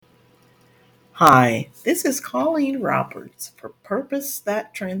Hi, this is Colleen Roberts for Purpose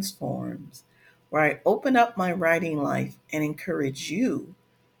That Transforms, where I open up my writing life and encourage you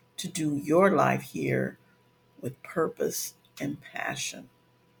to do your life here with purpose and passion.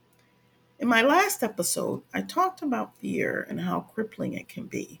 In my last episode, I talked about fear and how crippling it can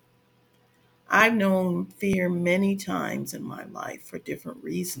be. I've known fear many times in my life for different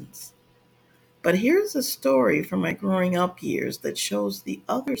reasons. But here's a story from my growing up years that shows the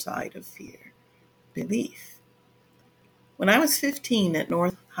other side of fear: belief. When I was 15 at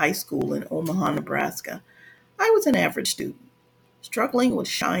North High School in Omaha, Nebraska, I was an average student, struggling with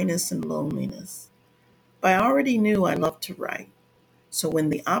shyness and loneliness. But I already knew I loved to write. So when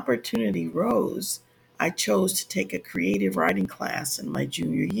the opportunity rose, I chose to take a creative writing class in my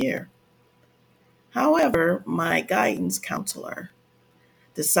junior year. However, my guidance counselor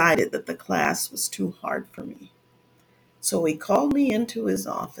decided that the class was too hard for me. So he called me into his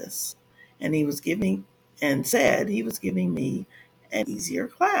office and said he was giving me an easier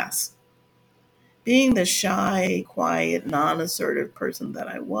class. Being the shy, quiet, non assertive person that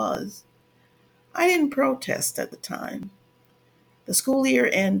I was, I didn't protest at the time. The school year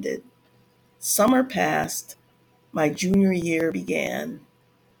ended, summer passed, my junior year began.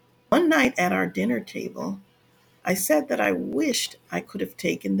 One night at our dinner table, I said that I wished I could have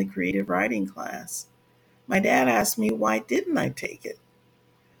taken the creative writing class. My dad asked me why didn't I take it.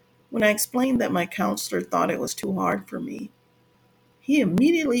 When I explained that my counselor thought it was too hard for me, he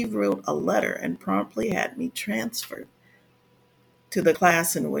immediately wrote a letter and promptly had me transferred to the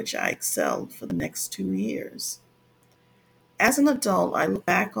class in which I excelled for the next 2 years. As an adult, I look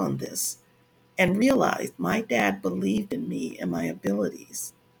back on this and realize my dad believed in me and my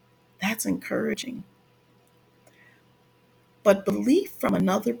abilities. That's encouraging. But belief from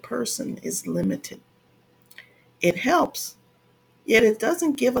another person is limited. It helps, yet it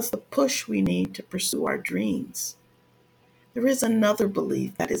doesn't give us the push we need to pursue our dreams. There is another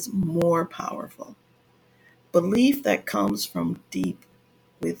belief that is more powerful, belief that comes from deep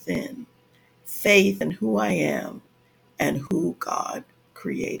within, faith in who I am and who God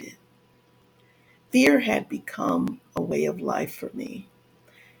created. Fear had become a way of life for me.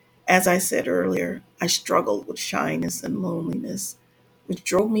 As I said earlier, I struggled with shyness and loneliness, which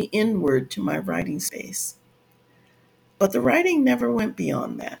drove me inward to my writing space. But the writing never went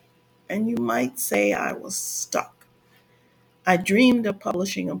beyond that, and you might say I was stuck. I dreamed of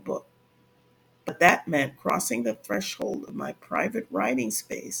publishing a book, but that meant crossing the threshold of my private writing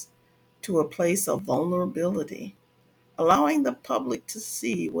space to a place of vulnerability, allowing the public to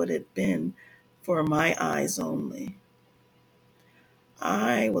see what had been for my eyes only.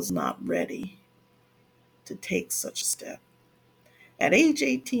 I was not ready to take such a step. At age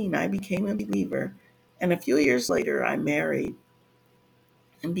 18, I became a believer, and a few years later, I married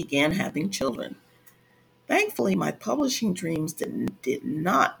and began having children. Thankfully, my publishing dreams did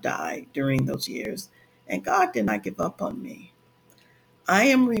not die during those years, and God did not give up on me. I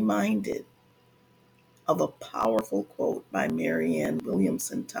am reminded of a powerful quote by Marianne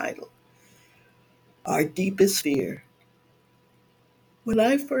Williamson titled, Our Deepest Fear. When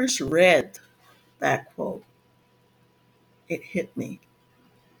I first read that quote, it hit me.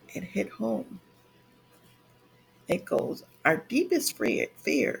 It hit home. It goes, Our deepest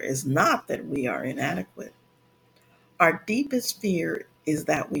fear is not that we are inadequate. Our deepest fear is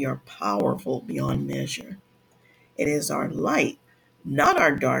that we are powerful beyond measure. It is our light, not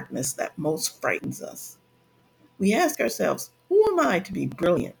our darkness, that most frightens us. We ask ourselves, who am I to be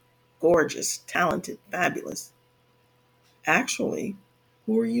brilliant, gorgeous, talented, fabulous? Actually,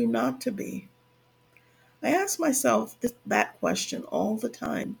 who are you not to be? I ask myself that question all the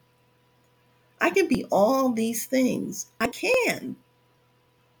time. I can be all these things. I can,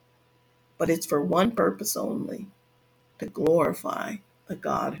 but it's for one purpose only: to glorify the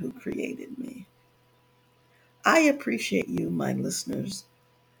God who created me. I appreciate you, my listeners.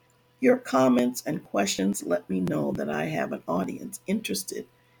 Your comments and questions let me know that I have an audience interested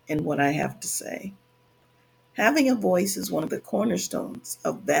in what I have to say. Having a voice is one of the cornerstones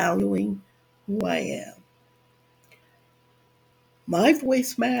of valuing who I am. My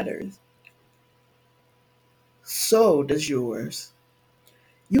voice matters. So does yours.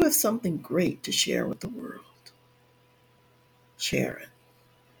 You have something great to share with the world. Share it.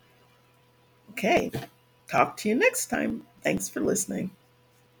 Okay. Talk to you next time. Thanks for listening.